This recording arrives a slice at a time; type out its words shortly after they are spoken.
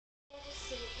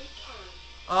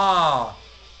Ah,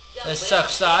 this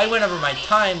sucks. I went over my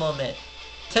time limit.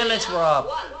 10 minutes were up.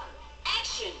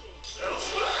 Action.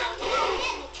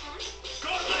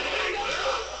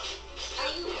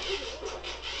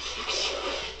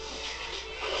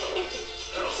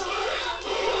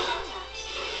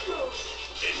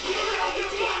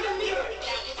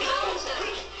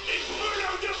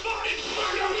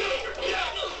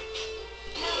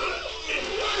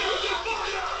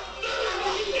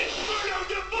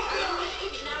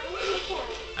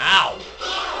 Ow!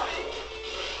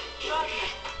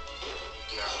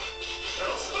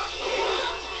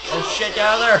 Oh shit,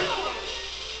 down there!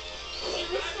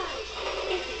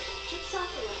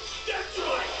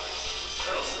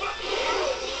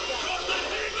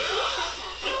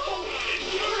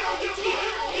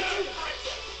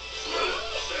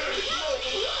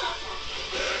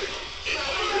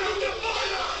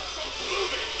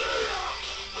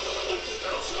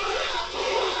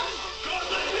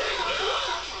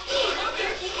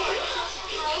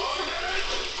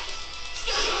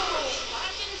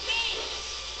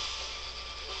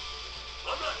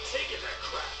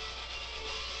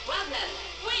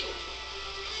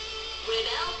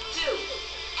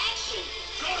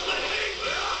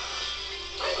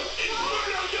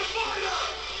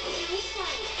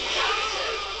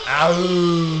 Ow!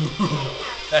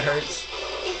 That hurts.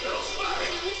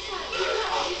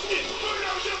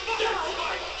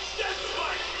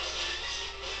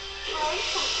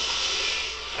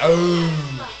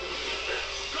 Oh!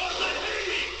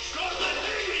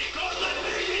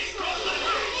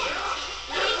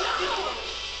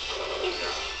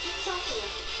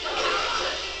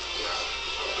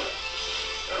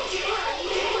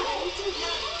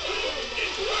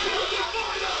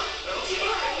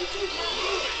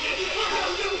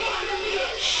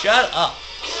 Shut up.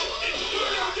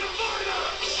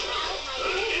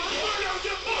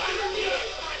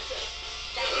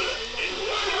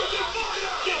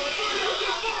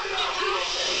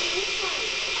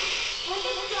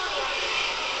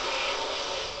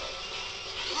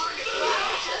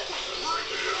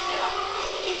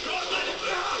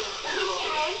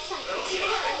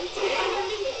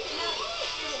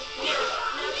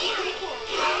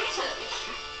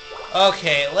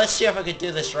 Okay, let's see if I can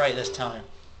do this right this time.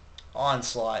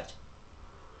 Onslaught.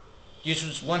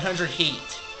 Uses 100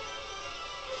 heat.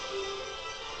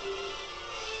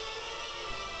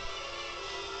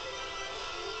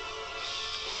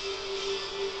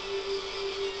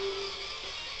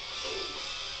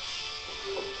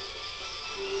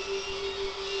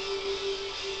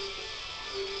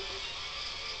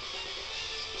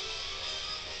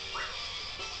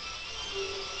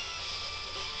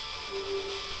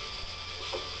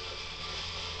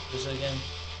 This again.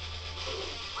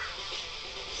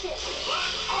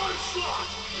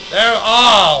 There.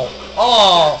 Oh!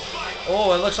 Oh!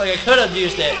 Oh, it looks like I could have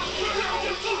used it.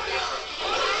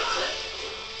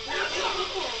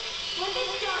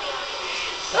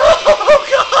 Oh,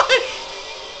 God!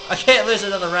 I can't lose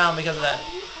another round because of that.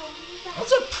 I'm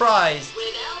surprised.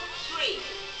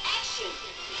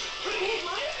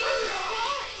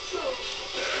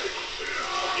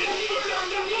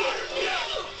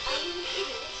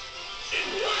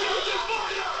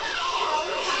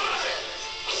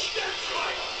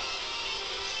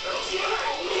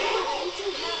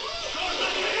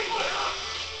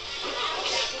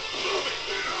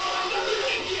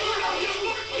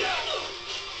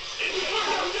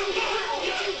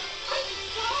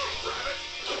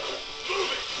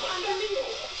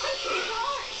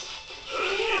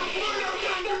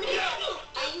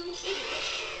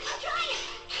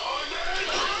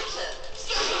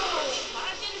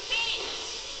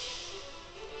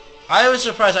 I was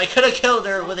surprised. I could have killed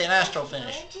her with an astral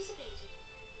finish.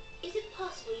 Is it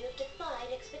possible you have defied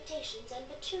expectations and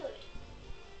matured?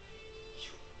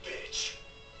 You bitch.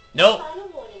 Nope. Final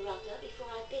warning, Ragnar, before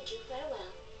I bid you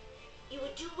farewell. You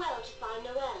would do well to find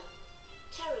Noelle.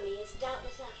 Terramy is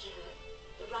doubtless after her,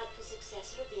 the rightful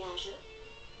successor of the Azure.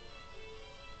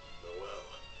 Noelle.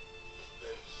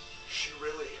 Then she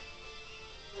really...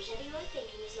 Whatever you are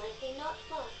thinking is likely not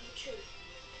far from the truth.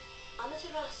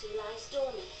 Amaterasu lies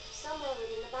dormant, somewhere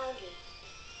within the boundary.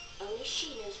 Only she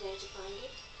knows where to find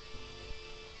it.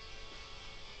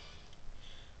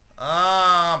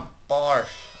 Ah, barf.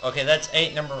 Okay, that's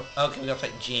 8 number... Okay, we gotta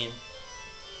fight Jean.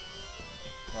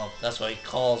 Well, that's what he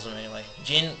calls him anyway.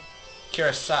 Jean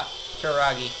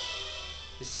Kiragi.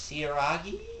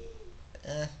 Kisaragi?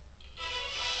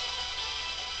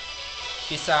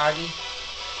 Kisaragi?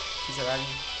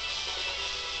 Kisaragi?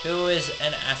 Who is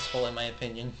an asshole in my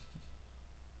opinion.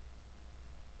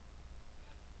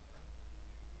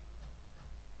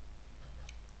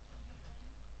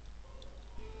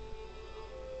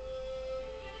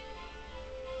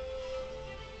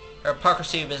 Her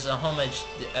hypocrisy is a homage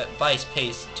that vice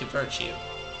pays to virtue.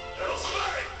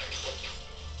 Elsewhere!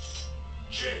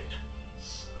 Jin!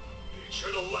 Son of a bitch,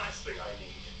 you're the last thing I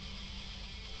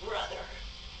need. Brother,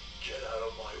 Get out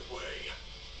of my way.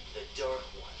 the Dark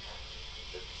One,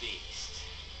 the Beast.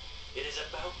 It is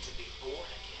about to be born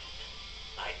again.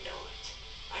 I know it.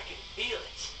 I can feel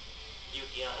it.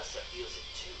 Yukianasa feels it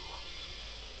too.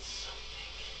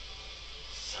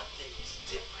 Something is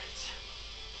different.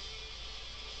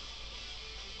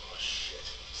 Oh shit.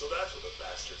 So that's what the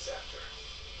bastard's after.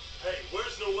 Hey,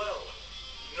 where's Noelle?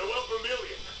 Noelle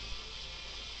Vermilion.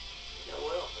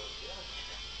 Noelle Vermilion.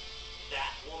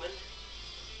 That woman?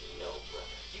 No,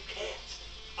 brother, you can't.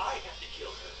 I have to kill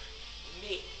her.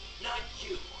 Me, not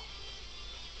you.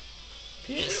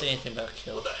 He didn't say anything about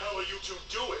kill. What the hell are you two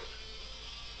doing?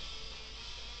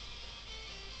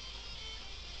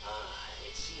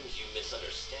 It seems you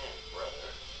misunderstand,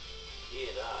 brother. He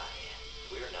and I,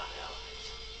 we're not allies.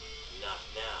 Not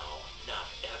now, not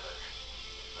ever.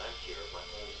 I'm here of my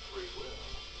own free will.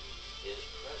 His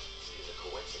presence is a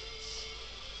coincidence.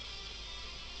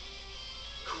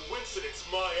 Coincidence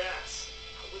my ass.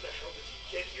 How the hell did he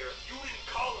get here if you didn't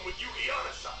call him with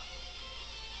Yukianasa?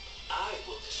 I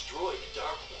will destroy the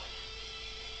Dark One.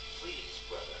 Please,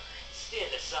 brother,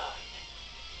 stand aside.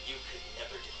 You could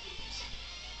never defeat it.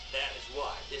 That is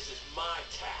why this is my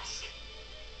task.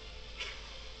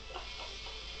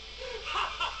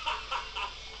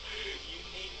 You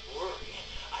needn't worry.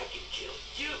 I can kill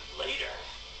you later.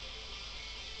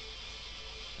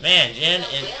 Man, Jin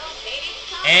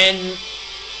and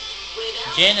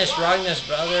Jin is Ragna's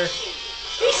brother.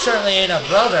 He certainly ain't a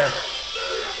brother.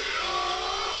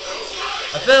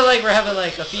 I feel like we're having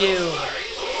like a few.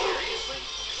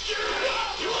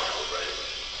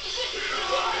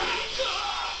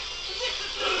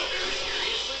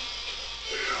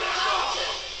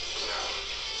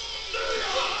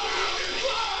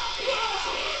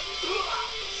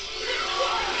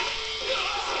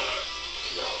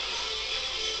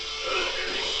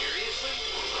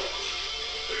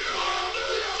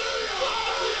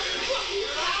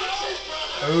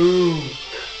 Ooh.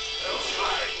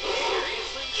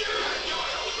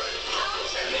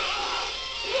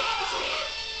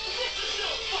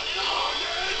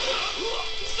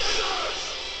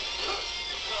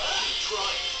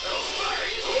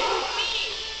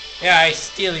 Yeah, I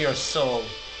steal your soul.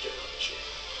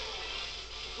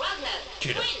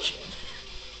 Get up, Jin.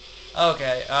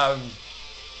 Okay,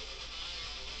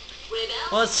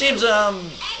 well, it seems,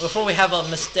 before we have a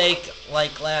mistake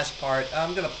like last part,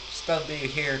 I'm gonna stop the video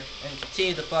here and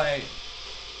continue the fight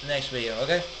in the next video,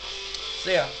 okay?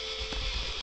 See ya.